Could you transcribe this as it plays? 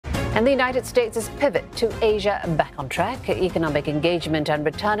And the United States' pivot to Asia back on track. Economic engagement and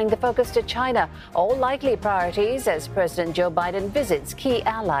returning the focus to China, all likely priorities as President Joe Biden visits key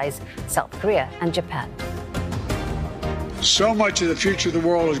allies, South Korea and Japan. So much of the future of the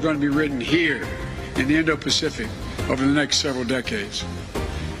world is going to be written here in the Indo-Pacific over the next several decades.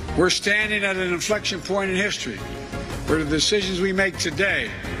 We're standing at an inflection point in history where the decisions we make today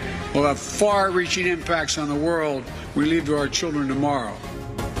will have far-reaching impacts on the world we leave to our children tomorrow.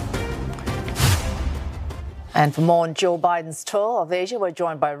 And for more on Joe Biden's tour of Asia, we're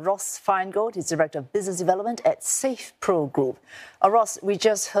joined by Ross Feingold. He's Director of Business Development at SafePro Group. Ross, we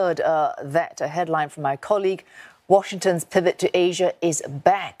just heard that headline from my colleague. Washington's pivot to Asia is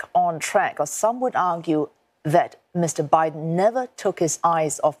back on track. Or some would argue that Mr. Biden never took his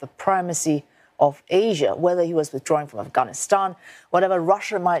eyes off the primacy of Asia, whether he was withdrawing from Afghanistan, whatever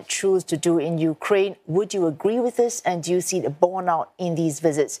Russia might choose to do in Ukraine. Would you agree with this? And do you see it borne out in these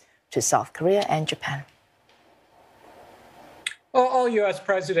visits to South Korea and Japan? All U.S.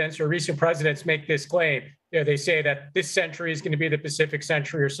 presidents or recent presidents make this claim. They say that this century is going to be the Pacific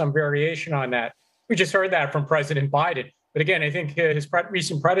century or some variation on that. We just heard that from President Biden. But again, I think his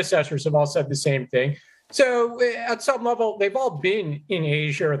recent predecessors have all said the same thing. So at some level, they've all been in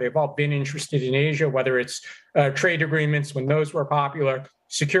Asia, or they've all been interested in Asia, whether it's trade agreements when those were popular,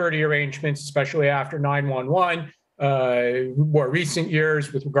 security arrangements, especially after 9/11, more recent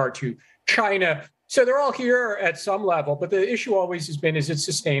years with regard to China. So they're all here at some level, but the issue always has been, is it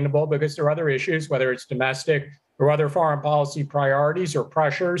sustainable? Because there are other issues, whether it's domestic or other foreign policy priorities or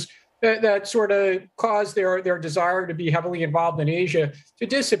pressures that sort of cause their desire to be heavily involved in Asia to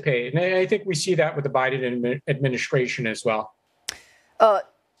dissipate. And I think we see that with the Biden administration as well.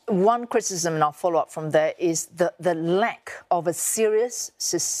 One criticism, and I'll follow up from there, is the lack of a serious,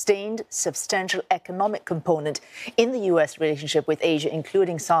 sustained, substantial economic component in the U.S. relationship with Asia,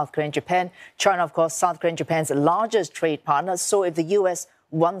 including South Korea and Japan. China, of course, South Korea and Japan's largest trade partner. So if the U.S.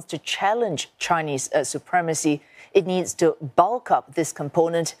 wants to challenge Chinese supremacy, it needs to bulk up this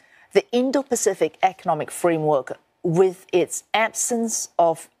component. The Indo-Pacific economic framework, with its absence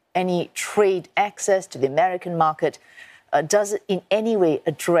of any trade access to the American market, does it in any way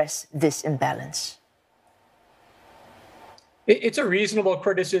address this imbalance? It's a reasonable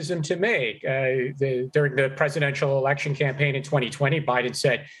criticism to make. During the presidential election campaign in 2020, Biden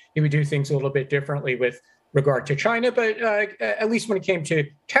said he would do things a little bit differently with regard to China. But at least when it came to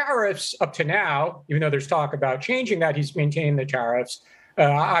tariffs up to now, even though there's talk about changing that, he's maintained the tariffs.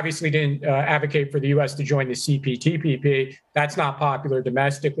 Obviously didn't advocate for the U.S. to join the CPTPP. That's not popular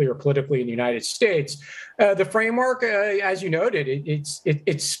domestically or politically in the United States. The framework, as you noted,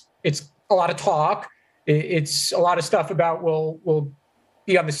 it's a lot of talk. It's a lot of stuff about we'll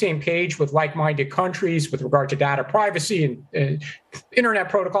be on the same page with like-minded countries with regard to data privacy and internet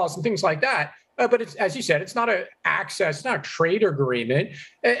protocols and things like that. But it's, as you said, it's not an access, not a trade agreement.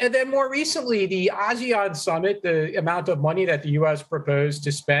 And then more recently, the ASEAN summit, the amount of money that the U.S. proposed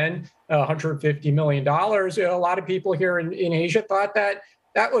to spend, $150 million. A lot of people here in Asia thought that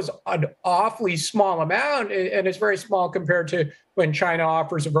was an awfully small amount, and it's very small compared to when China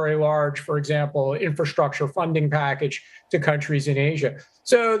offers a very large, for example, infrastructure funding package to countries in Asia.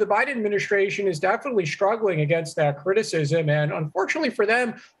 So the Biden administration is definitely struggling against that criticism. And unfortunately for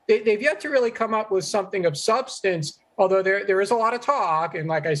them, they've yet to really come up with something of substance, although there is a lot of talk. And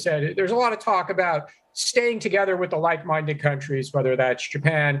like I said, there's a lot of talk about staying together with the like-minded countries, whether that's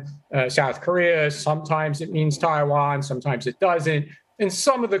Japan, South Korea. Sometimes it means Taiwan, sometimes it doesn't. And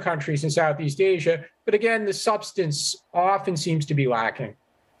some of the countries in Southeast Asia. But again, the substance often seems to be lacking.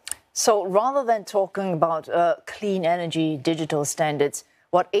 So rather than talking about clean energy, digital standards,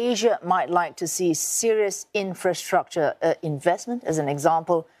 what Asia might like to see is serious infrastructure investment, as an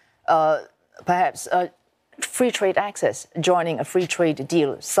example, perhaps free trade access, joining a free trade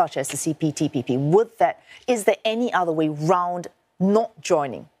deal such as the CPTPP. Is there any other way round not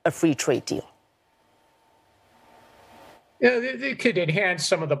joining a free trade deal? Yeah, they could enhance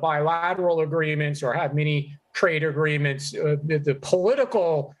some of the bilateral agreements or have mini trade agreements. The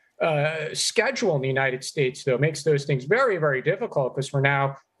political schedule in the United States, though, makes those things very, very difficult because we're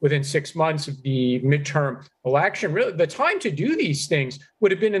now within 6 months of the midterm election. Really, the time to do these things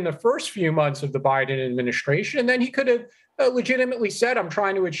would have been in the first few months of the Biden administration. And then he could have legitimately said, I'm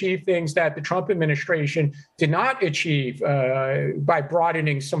trying to achieve things that the Trump administration did not achieve by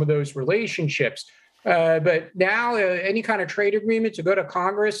broadening some of those relationships. But now any kind of trade agreement to go to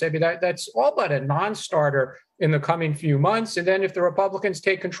Congress, I mean, that's all but a non-starter in the coming few months. And then if the Republicans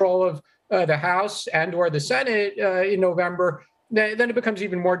take control of the House and or the Senate in November, then it becomes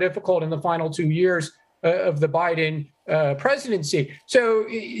even more difficult in the final 2 years of the Biden presidency. So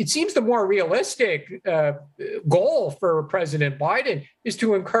it seems the more realistic goal for President Biden is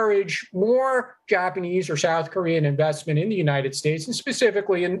to encourage more Japanese or South Korean investment in the United States, and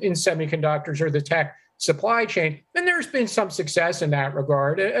specifically in semiconductors or the tech supply chain. And there's been some success in that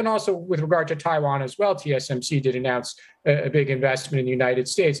regard. And also with regard to Taiwan as well, TSMC did announce a big investment in the United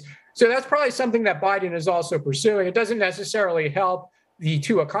States. So that's probably something that Biden is also pursuing. It doesn't necessarily help the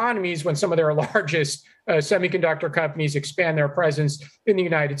two economies when some of their largest semiconductor companies expand their presence in the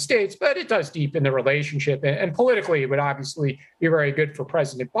United States, but it does deepen the relationship. And politically, it would obviously be very good for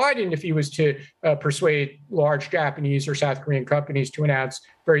President Biden if he was to persuade large Japanese or South Korean companies to announce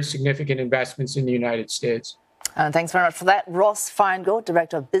very significant investments in the United States. Thanks very much for that. Ross Feingold,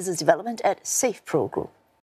 Director of Business Development at SafePro Group.